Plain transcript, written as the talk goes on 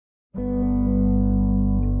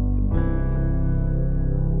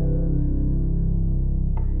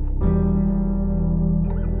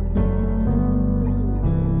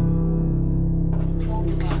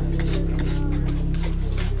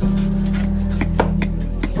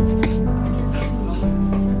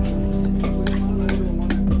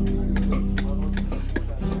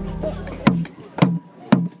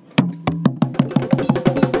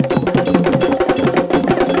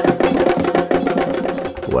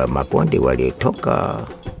wa Makonde walitoka.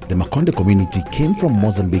 The Makonde community came from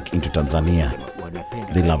Mozambique into Tanzania.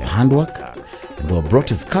 They love handwork and they were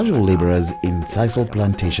brought as casual laborers in sisal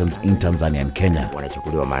plantations in Tanzania and Kenya.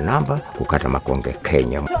 Wanachukuliwa manamba kukata makonge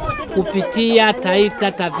Kenya. Kupitia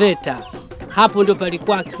Taita Taveta, hapo ndo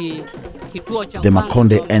palikuwa kituo cha The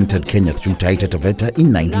Makonde entered Kenya through Taita Taveta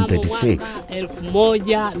in 1936.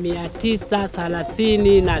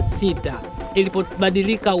 1936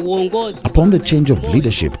 ilipobadilika uongozi. Upon the change of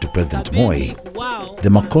leadership to President Moi, the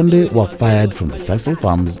Makonde were fired from the sisal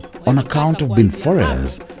farms on account of being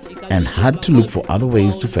foreigners and had to look for other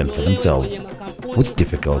ways to fend for themselves with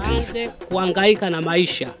difficulties. Kuhangaika na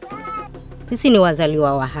maisha. Sisi ni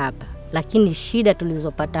wazaliwa wa hapa, lakini shida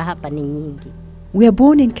tulizopata hapa ni nyingi. We are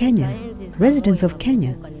born in Kenya, residents of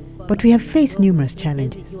Kenya, but we have faced numerous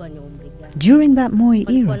challenges. During that Moi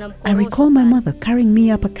era, I recall my mother carrying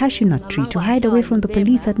me up a cashew nut tree to hide away from the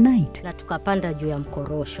police at night. Na tukapanda juu ya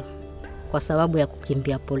mkorosho kwa sababu ya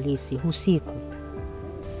kukimbia polisi usiku.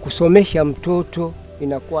 Kusomesha mtoto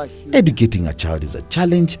inakuwa shida. Educating a child is a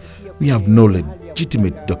challenge. We have no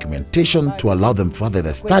legitimate documentation to allow them further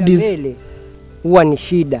their studies. Huwa ni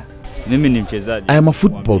shida. Mimi ni mchezaji. I am a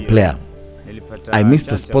football player. I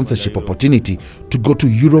missed a sponsorship opportunity to go to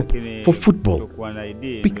Europe for football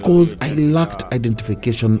because I lacked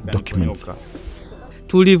identification documents.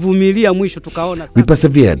 Tulivumilia mwisho tukaona. We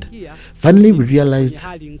persevered. Finally, we realized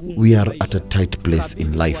we are at a tight place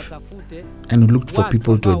in life and we looked for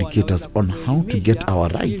people to educate us on how to get our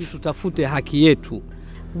rights. Tutafute haki yetu.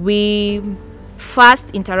 We first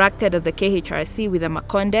interacted as a KHRC with the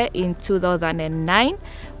Makonde in 2009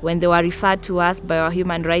 when they were referred to us by our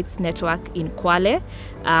human rights network in Kwale,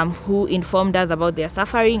 who informed us about their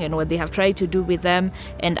suffering and what they have tried to do with them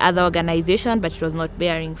and other organizations, but it was not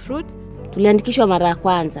bearing fruit. Tuliandikishwa mara ya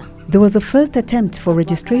kwanza. There was a first attempt for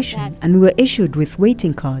registration and we were issued with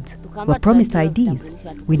waiting cards. We were promised IDs.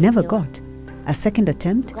 We never got. A second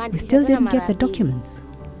attempt, we still didn't get the documents.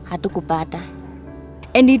 Hatukupata.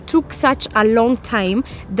 And it took such a long time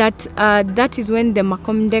that that is when the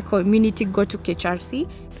Makonde community got to KHRC.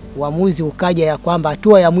 Uamuzi ukaja ya kwamba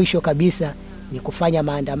hatua ya mwisho kabisa ni kufanya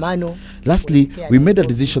maandamano. Lastly, we made a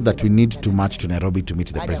decision that we need to march to Nairobi to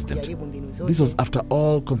meet the president. This was after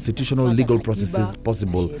all constitutional legal processes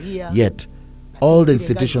possible, yet all the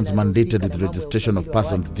institutions mandated with registration of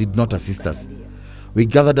persons did not assist us. We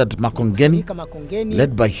gathered at Makongeni,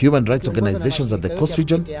 led by human rights organizations at the coast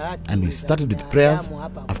region, and we started with prayers,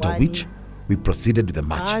 after which we proceeded with the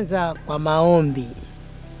march. Anza kwa maombi.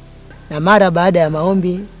 Na mara baada ya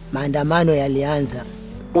maombi, maandamano yalianza.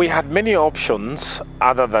 We had many options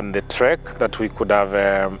other than the trek that we could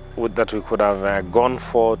have gone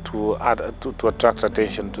for to attract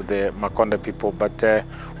attention to the Makonde people, but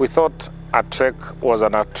we thought a trek was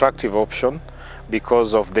an attractive option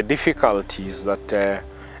because of the difficulties that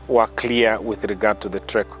were clear with regard to the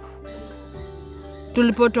trek.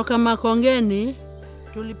 Tulipotoka Makongeni,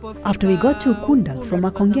 after we got to Ukunda from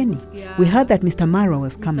Makongeni, we heard that Mr. Marwa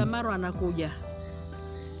was coming. Mr. Marwa anakuja.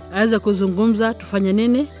 Aweza kuzungumza tufanye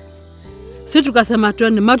nini? Sisi tukasema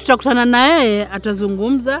tuende, tutakutana na yeye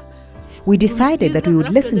atazungumza. We decided that we would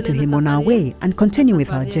listen to him on our way and continue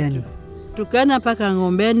with our journey. Tukaenda paka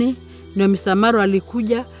Ngombeni, na Mr. Marwa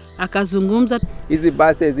alikuja akazungumza.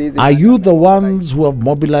 Are you the ones who have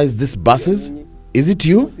mobilized these buses? Is it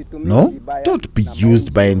you? No? Don't be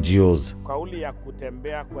used by NGOs.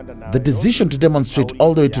 The decision to demonstrate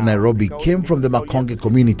all the way to Nairobi came from the Makonde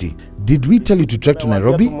community. Did we tell you to trek to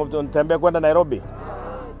Nairobi?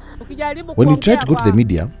 When we tried to go to the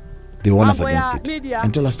media, they warn us against it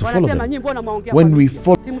and tell us to follow them. When we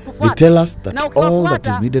follow, they tell us that all that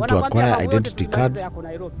is needed to acquire identity cards,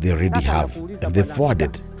 they already have, and they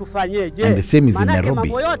forwarded. And the same is in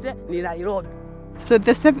Nairobi. So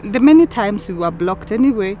the many times we were blocked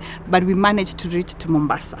anyway, but we managed to reach to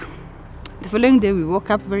Mombasa. The following day we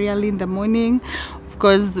woke up very early in the morning, of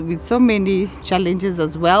course with so many challenges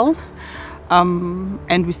as well,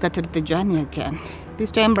 and we started the journey again.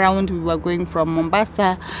 This time round we were going from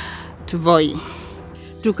Mombasa to Voi.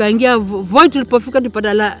 Tukaingia Voi, tulipofika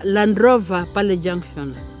tupata Land Rover pale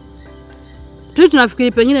junction.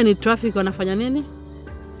 Tunafikiri pengine ni traffic wanafanya nini?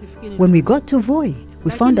 When we got to Voi, we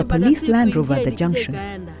found a police Land Rover at the junction.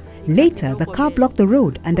 Later, the car blocked the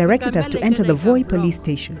road and directed us to enter the Voi police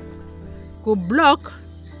station. Ku block.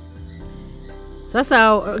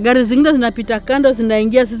 Sasa gari zingine zinapita kando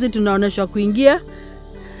zinaingia, sisi tunaoneshwa kuingia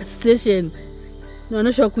station.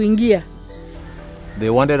 Tunaoneshwa kuingia. They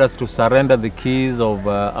wanted us to surrender the keys of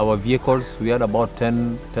our vehicles. We had about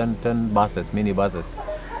 10 buses, mini buses.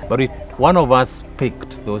 But one of us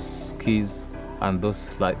picked those keys and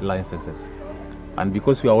those licenses. And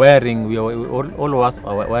because we are wearing, all of us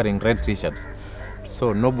are wearing red t-shirts,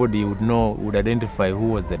 so nobody would identify who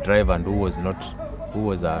was the driver and who was not, who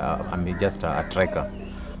was just a trekker.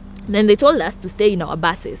 Then they told us to stay in our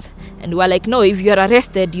buses, and we were like, no, if you're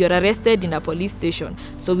arrested in a police station.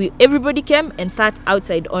 So everybody came and sat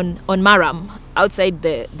outside on Maram, outside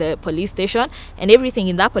the police station, and everything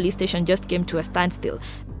in that police station just came to a standstill.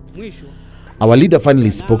 Our leader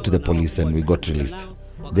finally spoke to the police and we got released.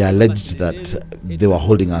 They alleged that they were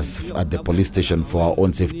holding us at the police station for our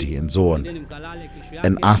own safety and so on,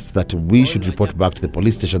 and asked that we should report back to the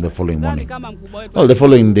police station the following morning. Well, the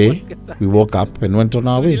following day, we woke up and went on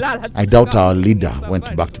our way. I doubt our leader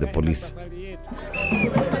went back to the police.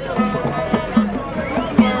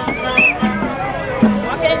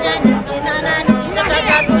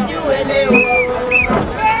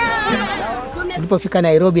 Tulipofika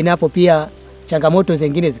Nairobi napo pia changamoto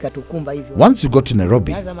zingine zikatukumba hivyo. Once we got to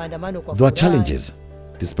Nairobi, there were challenges,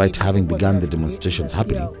 despite having begun the demonstrations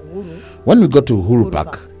happening. When we got to Uhuru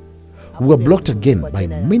Park, we were blocked again by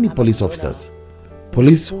many police officers,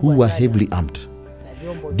 police who were heavily armed.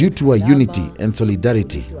 Due to our unity and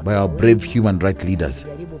solidarity by our brave human rights leaders,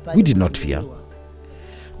 we did not fear.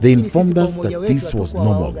 They informed us that this was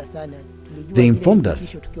normal.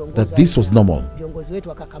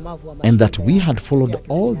 And that we had followed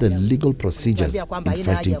all the legal procedures in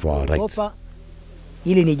fighting for our rights.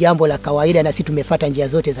 Hili ni jambo la kawaida na sisi tumefuata njia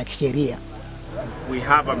zote za kisheria. We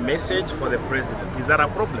have a message for the president. Is that a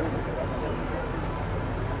problem?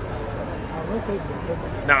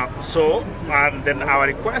 Now, and then our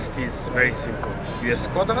request is very simple. You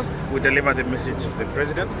escort us, we deliver the message to the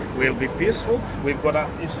president, we'll be peaceful. We've got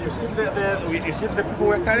you see the people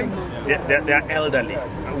we're carrying? They're elderly.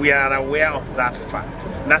 We are aware of that fact.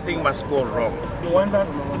 Nothing must go wrong. You want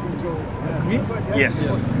us to agree?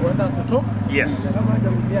 Yes. You want us to talk? Yes.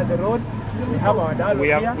 Clear the road. We have our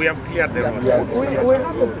dialogue we have cleared the road. We have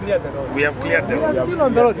cleared the road. We have cleared the road. We are still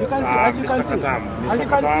on the road. You can see, as you can see. As you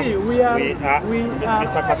can see, we are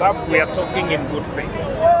Mr. Katam, we are talking in good faith.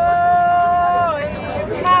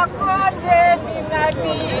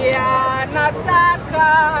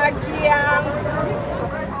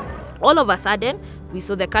 All of a sudden, we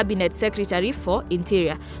saw the cabinet secretary for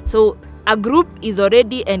interior. So a group is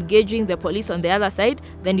already engaging the police on the other side.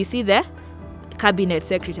 Then you see the cabinet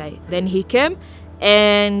secretary. Then he came,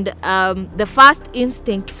 and the first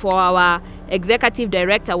instinct for our executive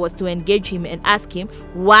director was to engage him and ask him,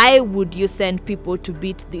 why would you send people to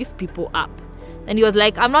beat these people up? And he was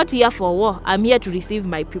like, I'm not here for war, I'm here to receive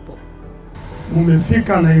my people. You have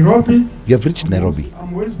reached Nairobi.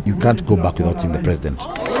 You can't go back without seeing the president.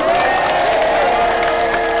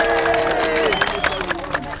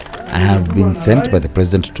 I have been sent by the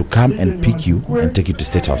president to come and pick you and take you to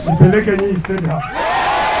State House.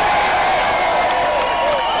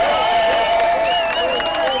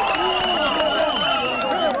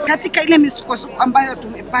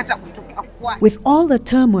 With all the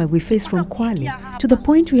turmoil we face from Kwale, to the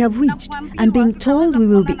point we have reached, and being told we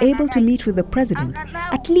will be able to meet with the president,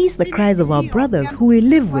 at least the cries of our brothers who we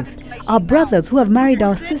live with, our brothers who have married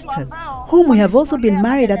our sisters, whom we have also been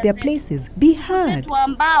married at their places, be heard.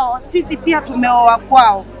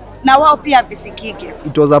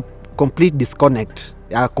 It was a complete disconnect,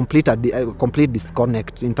 a complete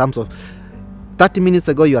disconnect in terms of 30 minutes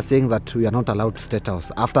ago you are saying that we are not allowed to State House.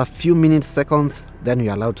 After a few minutes, seconds, then we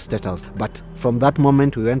are allowed to State House. But from that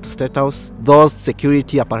moment we went to State House, those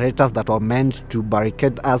security apparatus that were meant to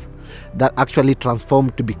barricade us, that actually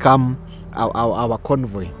transformed to become our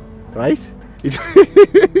convoy, right?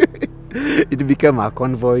 It became our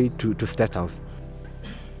convoy to State House.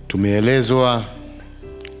 We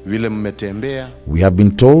have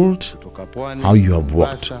been told how you have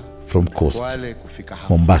walked from coast,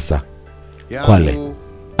 Mombasa, Kwale,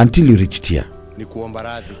 until you reached here.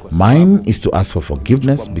 Mine is to ask for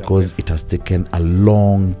forgiveness because it has taken a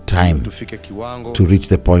long time to reach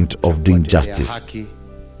the point of doing justice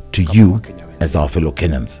to you as our fellow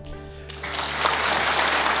Kenyans.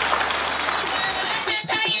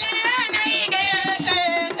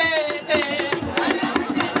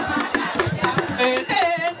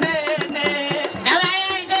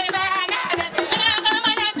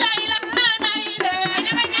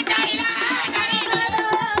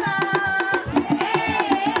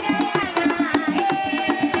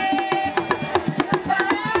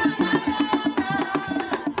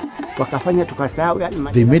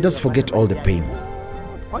 They made us forget all the pain.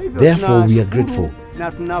 Therefore, we are grateful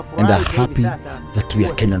and are happy that we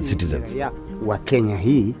are Kenyan citizens.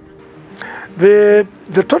 The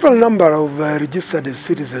total number of registered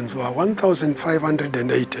citizens were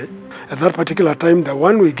 1,580. At that particular time, the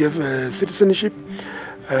one we gave citizenship,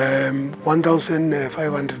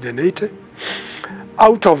 1,580.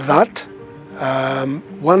 Out of that,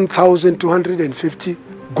 1,250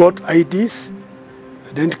 got IDs,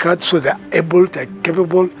 identity cards, so they're able, they're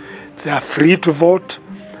capable, they are free to vote,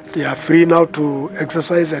 they are free now to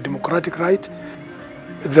exercise their democratic right.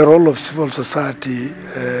 The role of civil society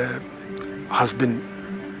has been,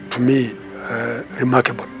 to me,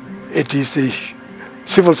 remarkable. It is a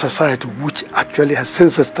civil society which actually has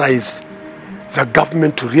sensitized the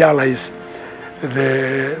government to realize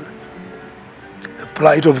the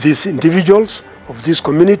plight of these individuals, of these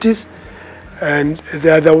communities, and they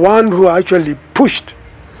are the one who actually pushed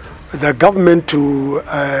the government to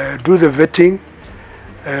do the vetting,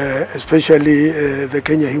 especially the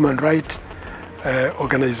Kenya Human Rights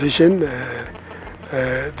Organization.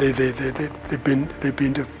 They've been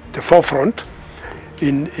the forefront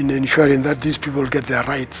in ensuring that these people get their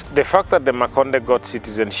rights. The fact that the Makonde got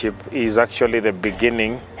citizenship is actually the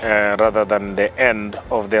beginning rather than the end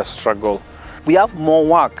of their struggle. We have more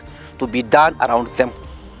work to be done around them.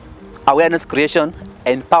 Awareness creation,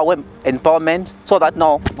 empowerment, so that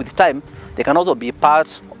now, with time, they can also be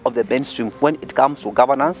part of the mainstream when it comes to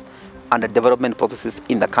governance and the development processes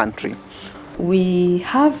in the country. We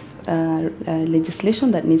have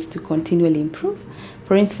legislation that needs to continually improve.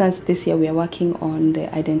 For instance, this year we are working on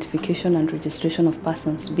the Identification and Registration of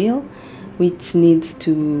Persons Bill, which needs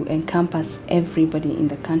to encompass everybody in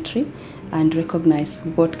the country and recognize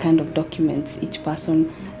what kind of documents each person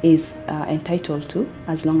is entitled to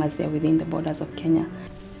as long as they are within the borders of Kenya.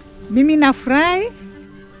 Mimi nafurahi.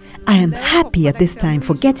 I am happy at this time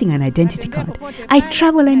for getting an identity card. I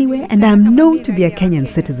travel anywhere and I am known to be a Kenyan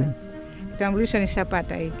citizen. Tambulisho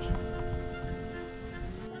nishapata hiki.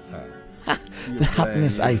 The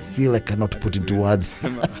happiness I feel I cannot put into words.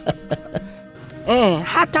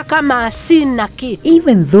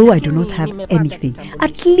 Even though I do not have anything,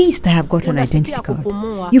 at least I have got an identity card.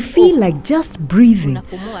 You feel like just breathing.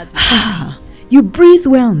 You breathe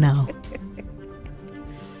well now.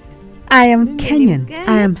 I am Kenyan.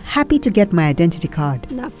 I am happy to get my identity card.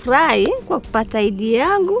 I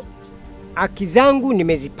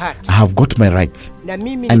have got my rights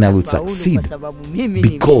and I will succeed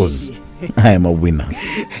because I am a winner.